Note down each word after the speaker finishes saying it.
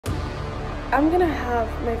I'm gonna have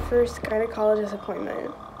my first gynecologist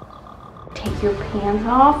appointment. Take your pants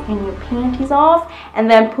off and your panties off,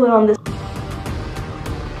 and then put on this.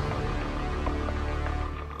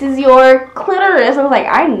 This is your clitoris. I was like,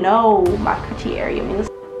 I know my coochie area means.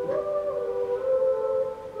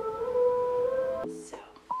 So,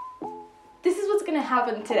 this is what's gonna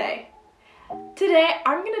happen today. Today,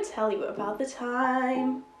 I'm gonna tell you about the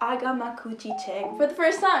time I got my coochie checked for the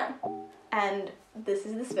first time. And this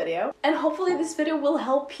is this video. And hopefully this video will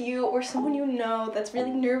help you or someone you know that's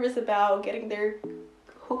really nervous about getting their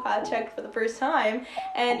hoo-ha checked for the first time.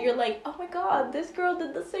 And you're like, oh my god, this girl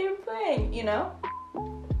did the same thing, you know?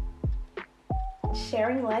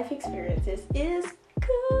 Sharing life experiences is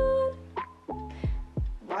good.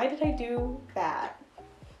 Why did I do that?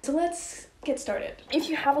 So let's get started. If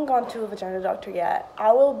you haven't gone to a vagina doctor yet,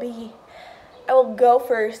 I will go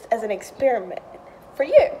first as an experiment for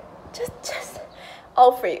you. Just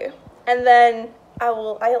all for you. And then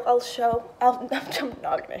I'm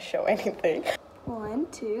not gonna show anything. 1,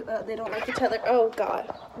 2, they don't like each other. Oh god.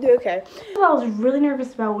 Okay. I was really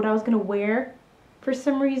nervous about what I was gonna wear for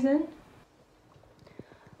some reason.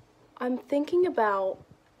 I'm thinking about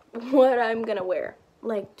what I'm gonna wear.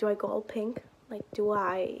 Like, do I go all pink? Like, do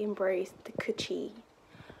I embrace the coochie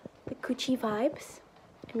vibes?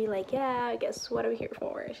 And be like, yeah, I guess what I'm here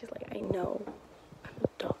for. She's like, I know, I'm a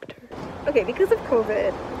doctor. Okay, because of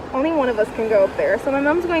COVID, only one of us can go up there. So my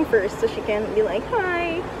mom's going first so she can be like,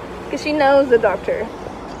 hi, because she knows the doctor.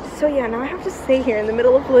 So yeah, now I have to stay here in the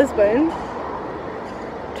middle of Lisbon,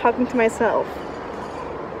 talking to myself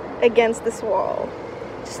against this wall.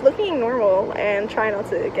 Just looking normal and trying not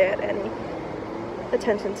to get any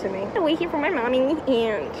attention to me. I'm wait here for my mommy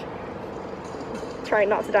and try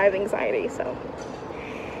not to die of anxiety, so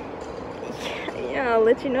yeah, I'll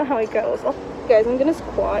let you know how it goes. Guys, I'm gonna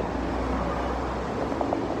squat.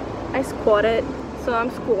 I squatted, so I'm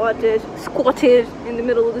squatted in the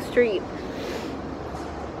middle of the street.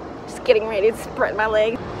 Just getting ready to spread my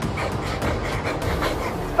legs.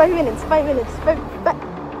 5 minutes, 5 minutes,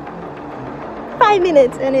 5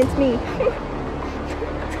 minutes, and it's me.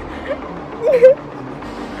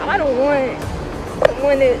 I don't want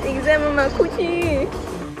someone to examine my coochie.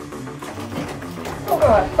 Oh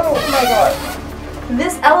god, oh my god.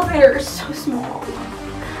 This elevator is so small.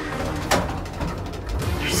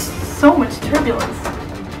 There's so much turbulence.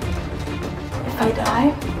 If I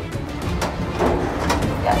die,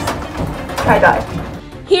 yes, I die.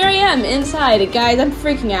 Here I am inside, guys. I'm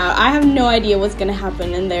freaking out. I have no idea what's gonna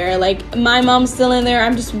happen in there. Like, my mom's still in there.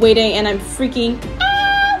 I'm just waiting and I'm freaking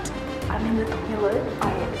out. I'm in the toilet.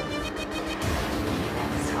 I am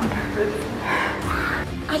so nervous.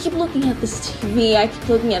 I keep looking at this TV. I keep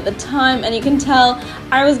looking at the time, and you can tell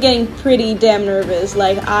I was getting pretty damn nervous.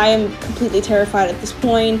 Like, I am completely terrified at this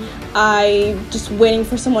point. I'm just waiting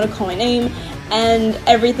for someone to call my name, and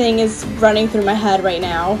everything is running through my head right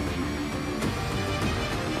now.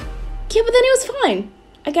 Yeah, but then it was fine.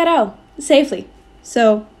 I got out safely.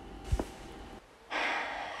 So,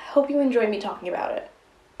 hope you enjoy me talking about it.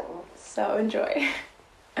 So enjoy.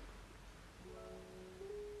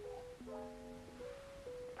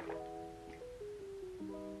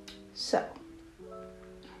 So,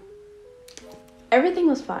 everything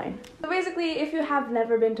was fine. So basically, if you have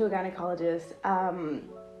never been to a gynecologist,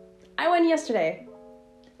 I went yesterday,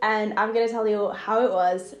 and I'm gonna tell you how it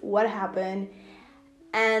was, what happened,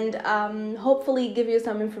 and hopefully give you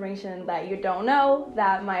some information that you don't know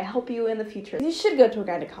that might help you in the future. You should go to a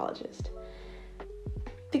gynecologist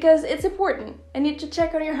because it's important, and you should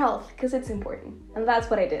check on your health because it's important. And that's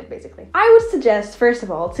what I did, basically. I would suggest, first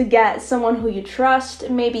of all, to get someone who you trust.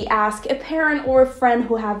 Maybe ask a parent or a friend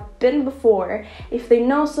who have been before if they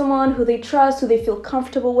know someone who they trust, who they feel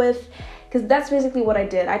comfortable with, because that's basically what I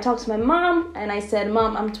did. I talked to my mom and I said,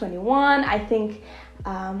 Mom, I'm 21. I think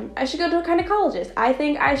I should go to a gynecologist. I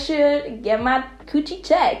think I should get my coochie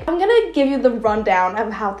checked. I'm gonna give you the rundown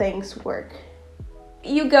of how things work.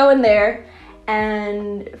 You go in there,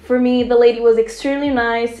 and for me, the lady was extremely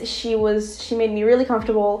nice. She made me really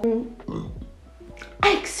comfortable.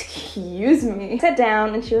 Excuse me. I sat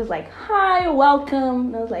down and she was like, hi, welcome.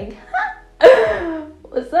 And I was like,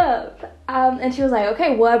 what's up? And she was like,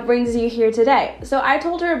 okay, what brings you here today? So I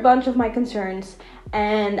told her a bunch of my concerns,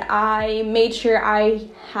 and I made sure I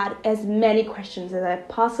had as many questions as I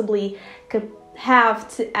possibly could have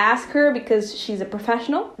to ask her because she's a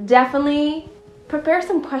professional. Definitely prepare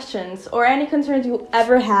some questions or any concerns you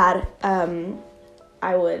ever had.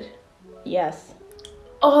 I would, yes.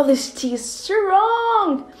 Oh, this tea is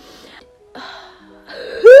strong.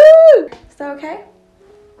 Is that okay?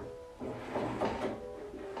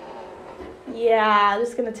 yeah, I'm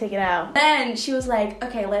just gonna take it out. Then she was like,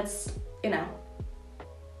 okay, let's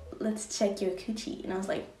check your coochie. And I was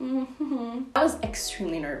like, I was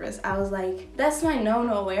extremely nervous. I was like, that's my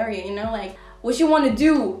no-no area, you know, like, what you want to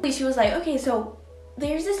do? She was like, okay, so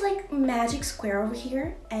there's this like magic square over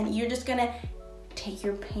here, and you're just gonna take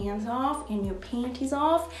your pants off and your panties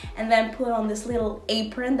off, and then put on this little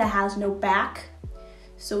apron that has no back,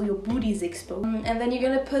 so your booty's exposed. And then you're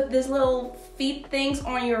gonna put this little feet things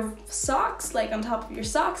on your socks, like on top of your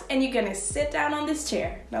socks, and you're gonna sit down on this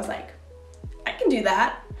chair. And I was like, I can do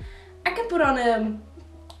that. I can put on a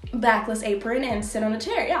backless apron and sit on a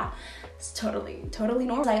chair, yeah. It's totally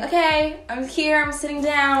normal. I was like, okay, I'm here, I'm sitting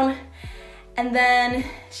down. And then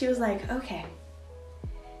she was like, okay,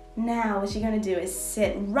 now what you're gonna do is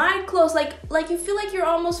sit right close, like you feel like you're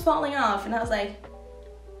almost falling off. And I was like,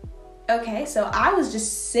 okay, so I was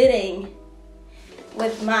just sitting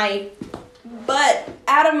with my butt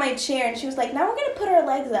out of my chair, and she was like, now we're gonna put our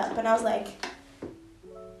legs up. And I was like,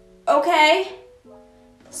 okay.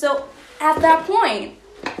 So at that point,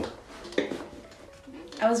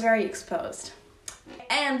 I was very exposed.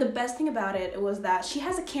 And the best thing about it was that she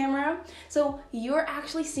has a camera, so you're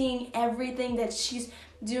actually seeing everything that she's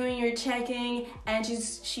doing, you're checking, and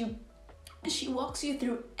she walks you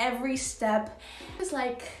through every step. It's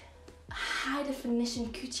like high definition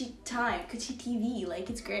coochie time, coochie TV, like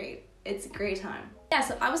it's great. It's a great time. Yeah,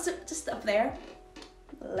 so I was just up there,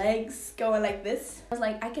 legs going like this. I was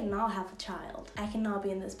like, I cannot have a child. I cannot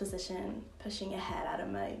be in this position, pushing a head out of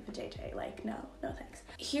my vajayjay. Like, no thanks.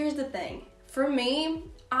 Here's the thing. For me,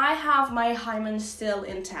 I have my hymen still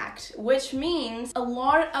intact, which means a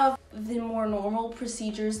lot of the more normal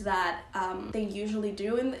procedures that they usually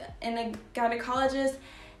do in a gynecologist,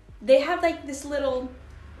 they have like this little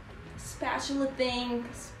spatula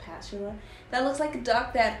that looks like a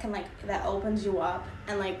duck that can that opens you up,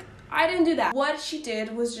 and like I didn't do that. What she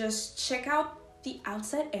did was just check out the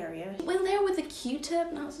outside area. Went there with a Q-tip,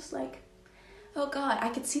 and I was just like, oh god, I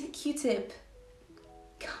could see the Q-tip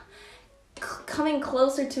coming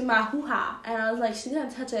closer to my hoo-ha, and I was like, she's gonna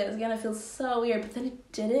touch it, it's gonna feel so weird, but then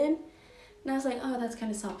it didn't, and I was like, oh, that's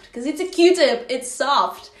kind of soft, because it's a Q-tip, it's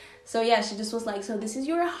soft. So yeah, she just was like, so this is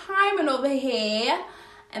your hymen over here,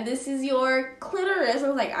 and this is your clitoris. I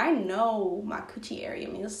was like, I know my coochie area,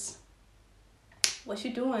 miss. What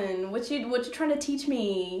you doing? What you trying to teach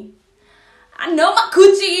me? I know my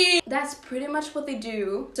coochie! That's pretty much what they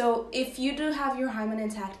do. So if you do have your hymen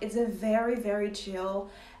intact, it's a very, very chill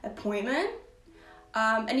appointment.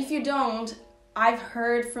 And if you don't, I've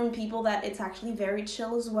heard from people that it's actually very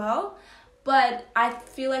chill as well. But I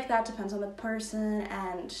feel like that depends on the person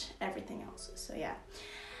and everything else. So yeah,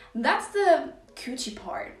 that's the coochie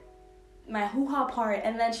part, my hoo-ha part.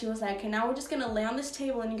 And then she was like, okay, now we're just gonna lay on this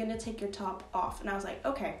table and you're gonna take your top off. And I was like,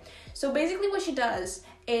 okay. So basically what she does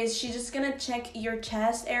is she's just gonna check your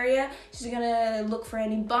chest area. She's gonna look for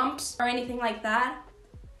any bumps or anything like that.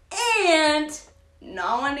 And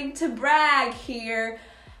not wanting to brag here,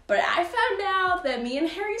 but I found out that me and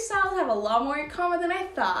Harry Styles have a lot more in common than I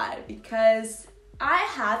thought, because I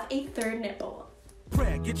have a third nipple.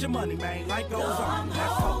 Get your money, man. Life goes on.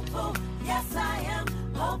 Hopeful. Yes, I am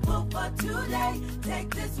hopeful for today.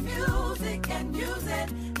 Take this music and use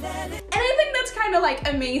it. Let it. And I think that's kind of like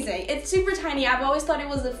amazing. It's super tiny. I've always thought it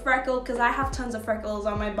was a freckle because I have tons of freckles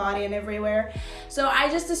on my body and everywhere. So I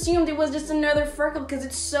just assumed it was just another freckle because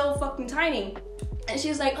it's so fucking tiny. And she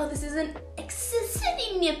was like, oh, this is an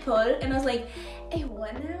accessory nipple. And I was like, hey,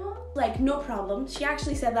 what now? Like, no problem. She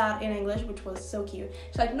actually said that in English, which was so cute.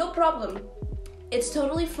 She's like, no problem. It's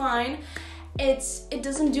totally fine. It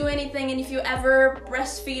doesn't do anything, and if you ever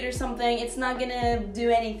breastfeed or something, it's not gonna do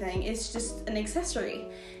anything. It's just an accessory.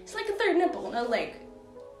 It's like a third nipple. And I was like,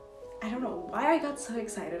 I don't know why I got so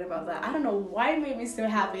excited about that. I don't know why it made me so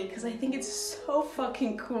happy, because I think it's so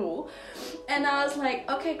fucking cool. And I was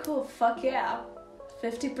like, okay, cool, fuck yeah.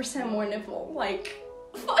 50% more nipple, like,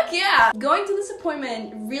 fuck yeah. Going to this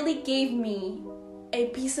appointment really gave me a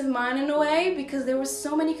peace of mind in a way, because there were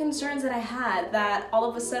so many concerns that I had that all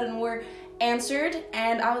of a sudden were answered,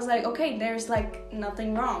 and I was like, okay, there's like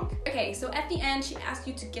nothing wrong. Okay, so at the end, she asked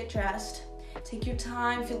you to get dressed, take your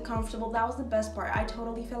time, feel comfortable. That was the best part. I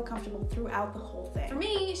totally felt comfortable throughout the whole thing. For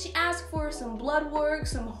me, she asked for some blood work,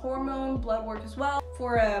 some hormone blood work as well,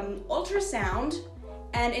 for ultrasound,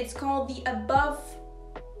 and it's called the above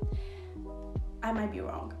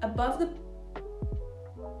the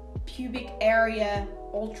pubic area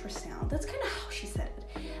ultrasound. That's kind of how she said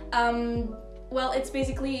it. Well, it's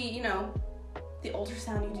basically, you know, the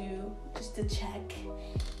ultrasound you do just to check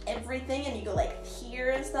everything, and you go like here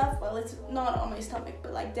and stuff. Well, it's not on my stomach,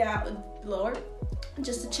 but like down lower,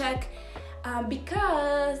 just to check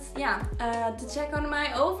because yeah, to check on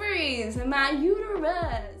my ovaries and my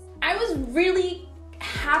uterus. I was really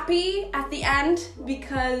happy at the end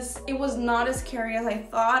because it was not as scary as I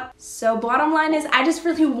thought. So bottom line is, I just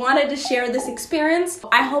really wanted to share this experience.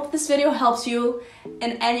 I hope this video helps you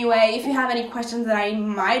in any way. If you have any questions that I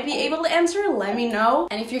might be able to answer, let me know.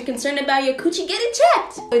 And if you're concerned about your coochie, get it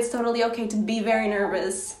checked. It's totally okay to be very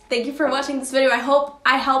nervous. Thank you for watching this video. I hope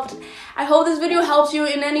I helped. I hope this video helps you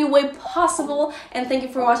in any way possible. And thank you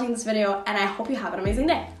for watching this video. And I hope you have an amazing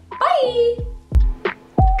day. Bye!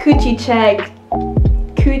 Coochie check.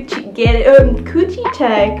 Coochie, get it? Coochie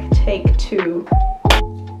check, take 2.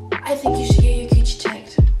 I think you should get your coochie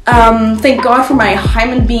checked. Thank God for my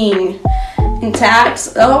hymen being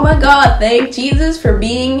intact. Oh my God, thank Jesus for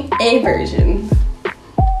being a virgin.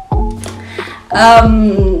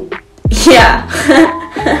 Yeah.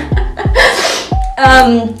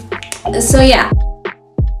 So yeah.